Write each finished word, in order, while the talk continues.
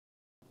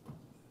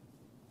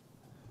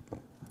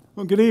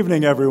Well, good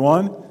evening,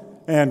 everyone,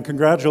 and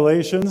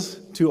congratulations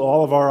to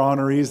all of our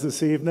honorees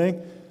this evening.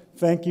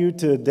 Thank you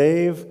to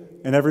Dave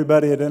and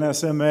everybody at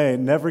NSMA. It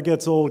never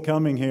gets old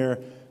coming here,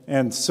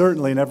 and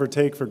certainly never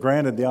take for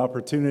granted the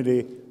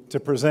opportunity to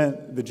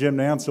present the Jim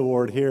Nantz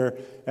Award here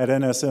at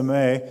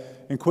NSMA.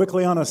 And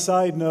quickly on a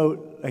side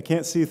note, I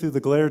can't see through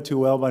the glare too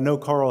well, but I know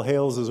Carl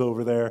Hales is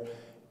over there.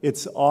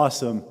 It's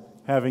awesome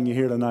having you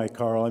here tonight,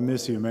 Carl. I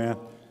miss you, man.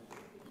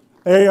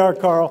 There you are,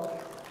 Carl.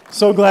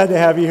 So glad to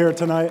have you here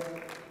tonight.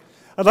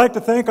 I'd like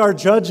to thank our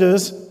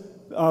judges,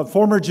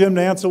 former Jim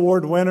Nantz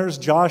Award winners,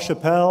 Josh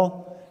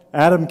Appel,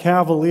 Adam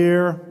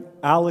Cavalier,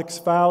 Alex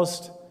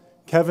Faust,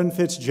 Kevin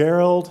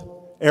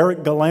Fitzgerald, Eric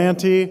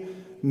Galanti,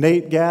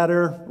 Nate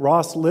Gatter,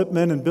 Ross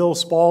Lipman, and Bill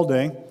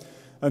Spalding.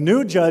 A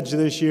new judge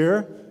this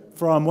year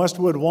from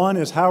Westwood 1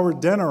 is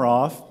Howard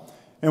Deneroff.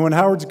 And when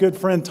Howard's good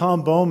friend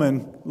Tom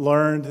Bowman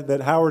learned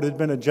that Howard had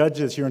been a judge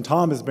this year, and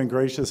Tom has been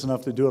gracious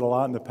enough to do it a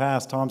lot in the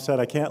past, Tom said,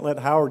 I can't let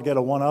Howard get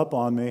a one-up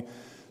on me.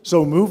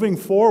 So moving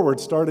forward,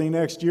 starting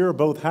next year,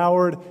 both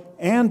Howard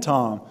and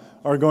Tom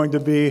are going to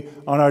be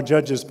on our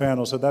judges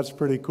panel, so that's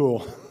pretty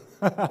cool.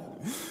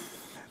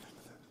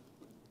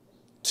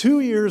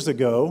 2 years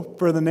ago,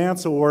 for the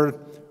Nantz Award,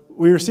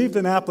 we received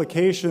an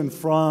application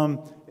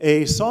from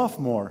a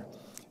sophomore,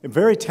 a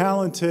very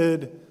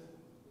talented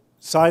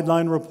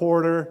sideline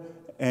reporter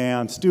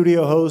and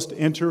studio host,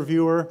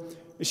 interviewer.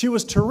 She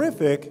was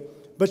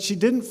terrific, but she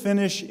didn't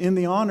finish in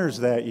the honors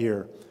that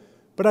year.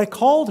 But I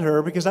called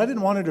her because I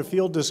didn't want her to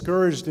feel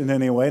discouraged in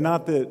any way.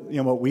 Not that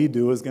what we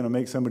do is going to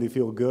make somebody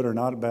feel good or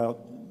not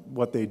about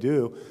what they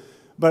do.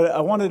 But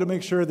I wanted to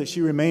make sure that she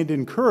remained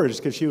encouraged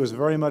because she was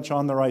very much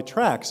on the right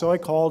track. So I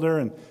called her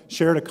and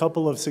shared a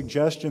couple of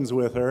suggestions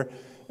with her.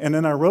 And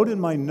then I wrote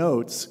in my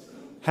notes,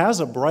 has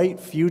a bright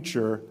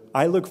future.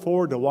 I look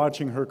forward to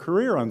watching her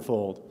career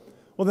unfold.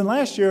 Well, then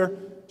last year,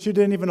 she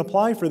didn't even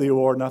apply for the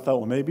award. And I thought,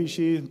 well, maybe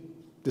she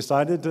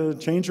decided to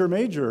change her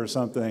major or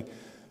something.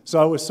 So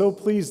I was so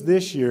pleased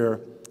this year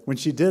when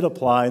she did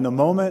apply. And the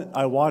moment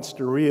I watched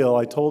her reel,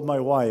 I told my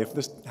wife,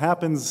 this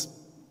happens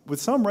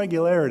with some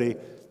regularity,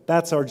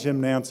 that's our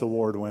Jim Nantz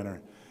Award winner.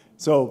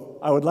 So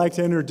I would like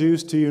to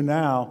introduce to you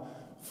now,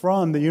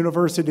 from the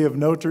University of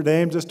Notre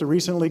Dame, just a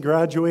recently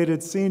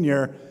graduated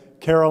senior,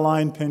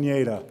 Caroline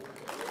Pineda.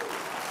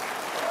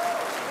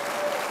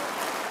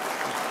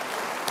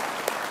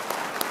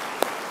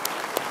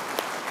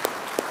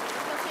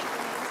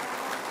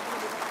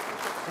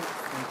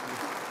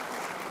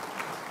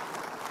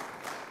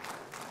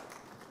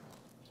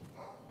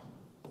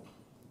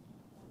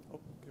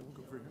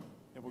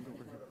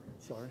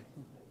 Sorry.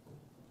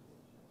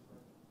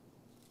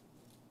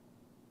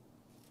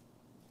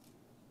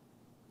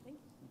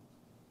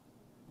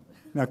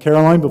 Now,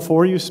 Caroline,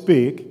 before you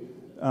speak,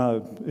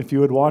 if you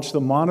would watch the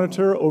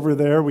monitor over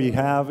there, we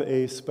have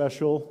a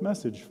special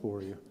message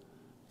for you.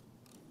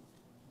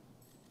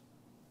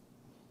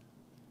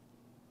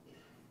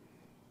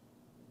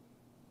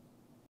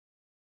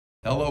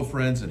 Hello,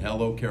 friends, and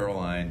hello,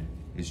 Caroline.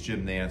 It's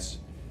Jim Nantz.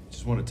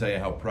 Just want to tell you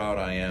how proud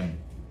I am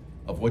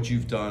of what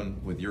you've done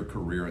with your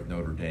career at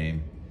Notre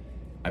Dame.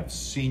 I've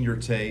seen your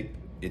tape.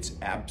 It's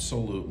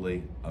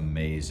absolutely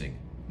amazing.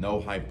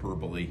 No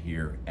hyperbole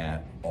here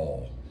at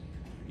all.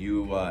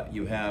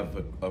 You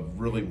have a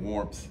really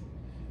warmth,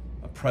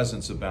 a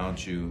presence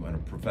about you, and a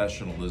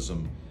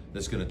professionalism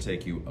that's going to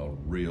take you a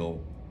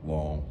real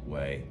long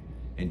way.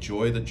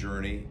 Enjoy the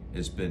journey.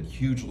 It's been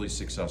hugely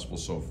successful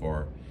so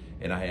far,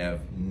 and I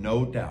have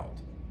no doubt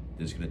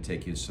it's going to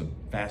take you to some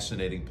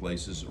fascinating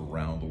places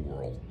around the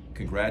world.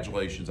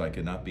 Congratulations. I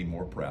could not be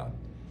more proud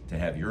to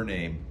have your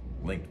name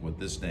linked with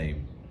this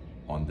name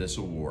on this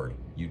award.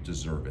 You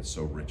deserve it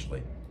so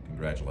richly.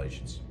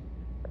 Congratulations.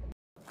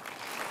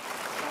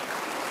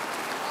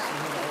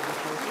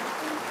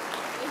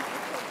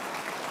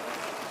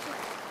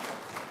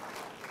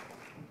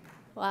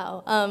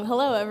 Wow.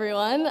 Hello,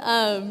 everyone.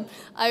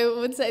 I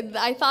would say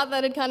I thought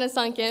that had kind of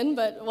sunk in,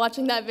 but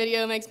watching that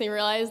video makes me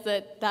realize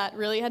that that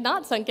really had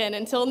not sunk in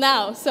until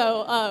now.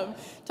 So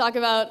talk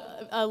about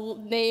a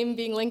name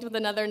being linked with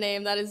another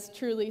name. That is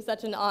truly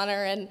such an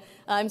honor, and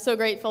I'm so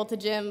grateful to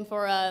Jim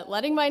for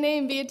letting my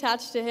name be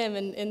attached to him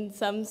in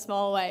some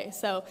small way.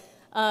 So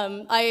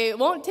I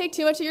won't take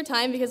too much of your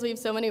time because we have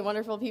so many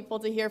wonderful people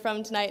to hear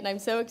from tonight, and I'm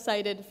so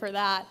excited for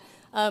that.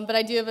 But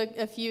I do have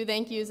a few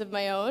thank yous of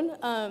my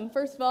own.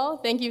 First of all,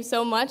 thank you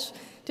so much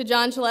to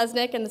John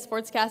Chalesnik and the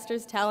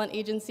Sportscasters Talent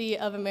Agency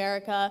of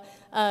America.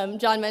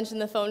 John mentioned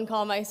the phone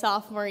call my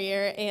sophomore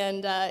year,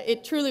 and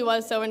it truly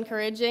was so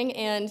encouraging.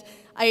 And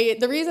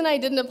the reason I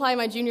didn't apply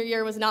my junior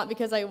year was not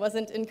because I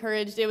wasn't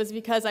encouraged. It was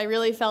because I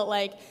really felt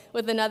like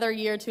with another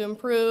year to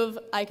improve,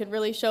 I could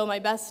really show my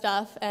best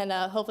stuff, and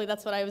hopefully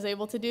that's what I was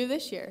able to do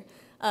this year.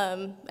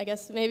 I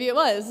guess maybe it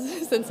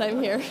was, since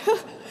I'm here.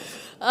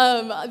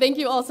 Thank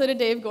you also to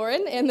Dave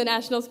Gorin and the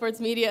National Sports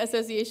Media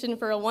Association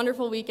for a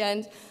wonderful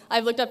weekend.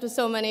 I've looked up to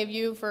so many of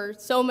you for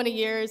so many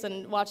years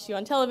and watched you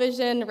on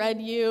television,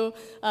 read you,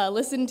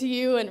 listened to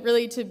you, and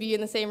really to be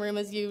in the same room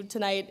as you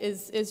tonight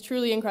is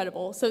truly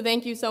incredible. So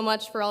thank you so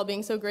much for all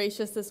being so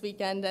gracious this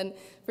weekend and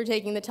for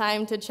taking the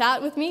time to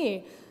chat with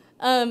me.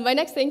 My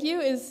next thank you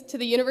is to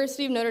the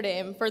University of Notre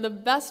Dame for the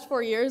best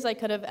 4 years I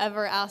could have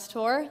ever asked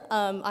for.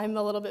 I'm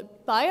a little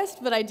bit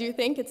biased, but I do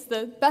think it's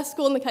the best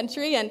school in the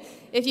country, and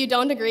if you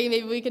don't agree,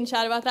 maybe we can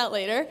chat about that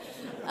later.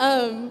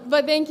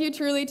 But thank you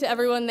truly to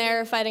everyone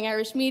there, Fighting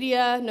Irish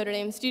Media, Notre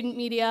Dame Student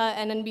Media,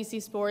 and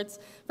NBC Sports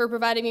for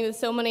providing me with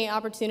so many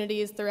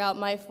opportunities throughout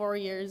my 4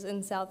 years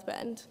in South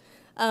Bend.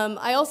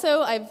 I have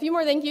a few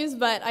more thank yous,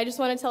 but I just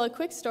want to tell a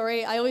quick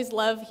story. I always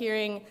love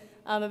hearing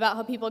about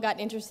how people got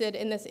interested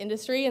in this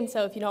industry, and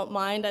so if you don't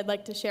mind, I'd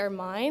like to share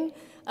mine.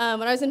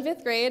 When I was in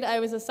 5th grade,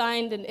 I was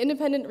assigned an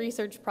independent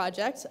research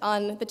project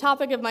on the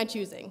topic of my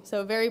choosing,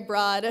 so a very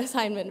broad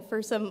assignment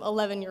for some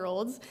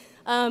 11-year-olds.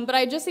 But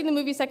I had just seen the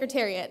movie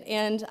Secretariat,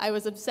 and I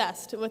was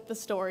obsessed with the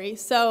story,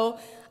 so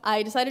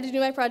I decided to do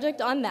my project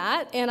on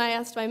that, and I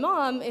asked my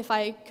mom if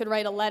I could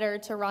write a letter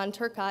to Ron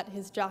Turcotte,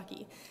 his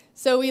jockey.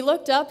 So we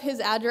looked up his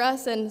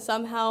address, and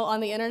somehow on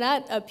the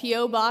internet, a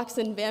P.O. box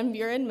in Van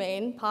Buren,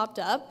 Maine popped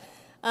up.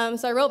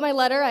 So I wrote my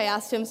letter. I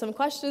asked him some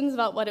questions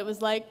about what it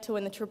was like to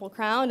win the Triple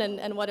Crown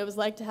and what it was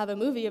like to have a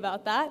movie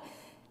about that.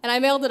 And I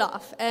mailed it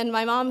off. And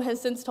my mom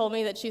has since told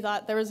me that she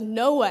thought there was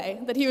no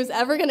way that he was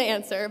ever going to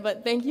answer.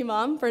 But thank you,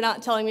 Mom, for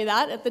not telling me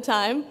that at the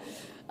time.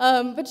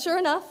 But sure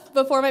enough,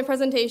 before my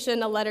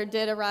presentation, a letter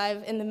did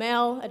arrive in the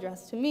mail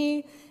addressed to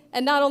me.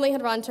 And not only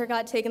had Ron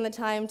Turcotte taken the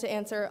time to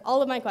answer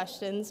all of my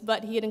questions,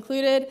 but he had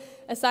included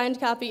a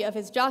signed copy of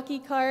his jockey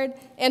card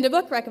and a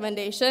book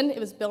recommendation. It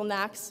was Bill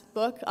Knack's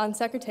book on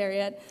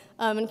Secretariat,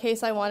 in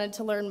case I wanted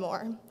to learn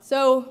more.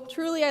 So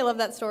truly, I love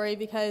that story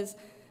because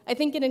I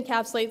think it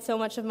encapsulates so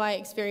much of my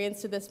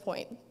experience to this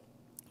point,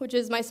 which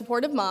is my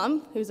supportive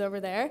mom, who's over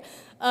there,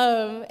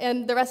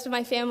 and the rest of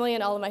my family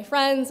and all of my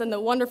friends and the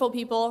wonderful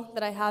people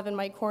that I have in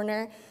my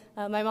corner.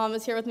 My mom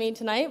is here with me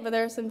tonight, but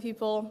there are some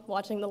people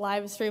watching the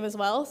live stream as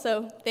well,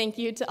 so thank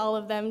you to all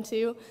of them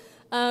too.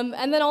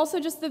 And then also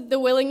just the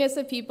willingness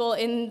of people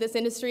in this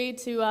industry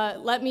to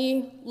let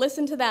me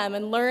listen to them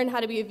and learn how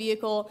to be a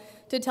vehicle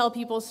to tell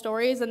people's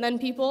stories, and then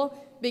people,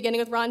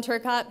 beginning with Ron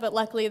Turcotte, but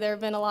luckily there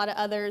have been a lot of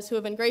others who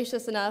have been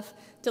gracious enough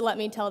to let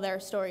me tell their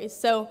stories.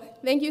 So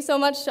thank you so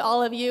much to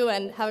all of you,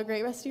 and have a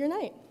great rest of your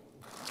night.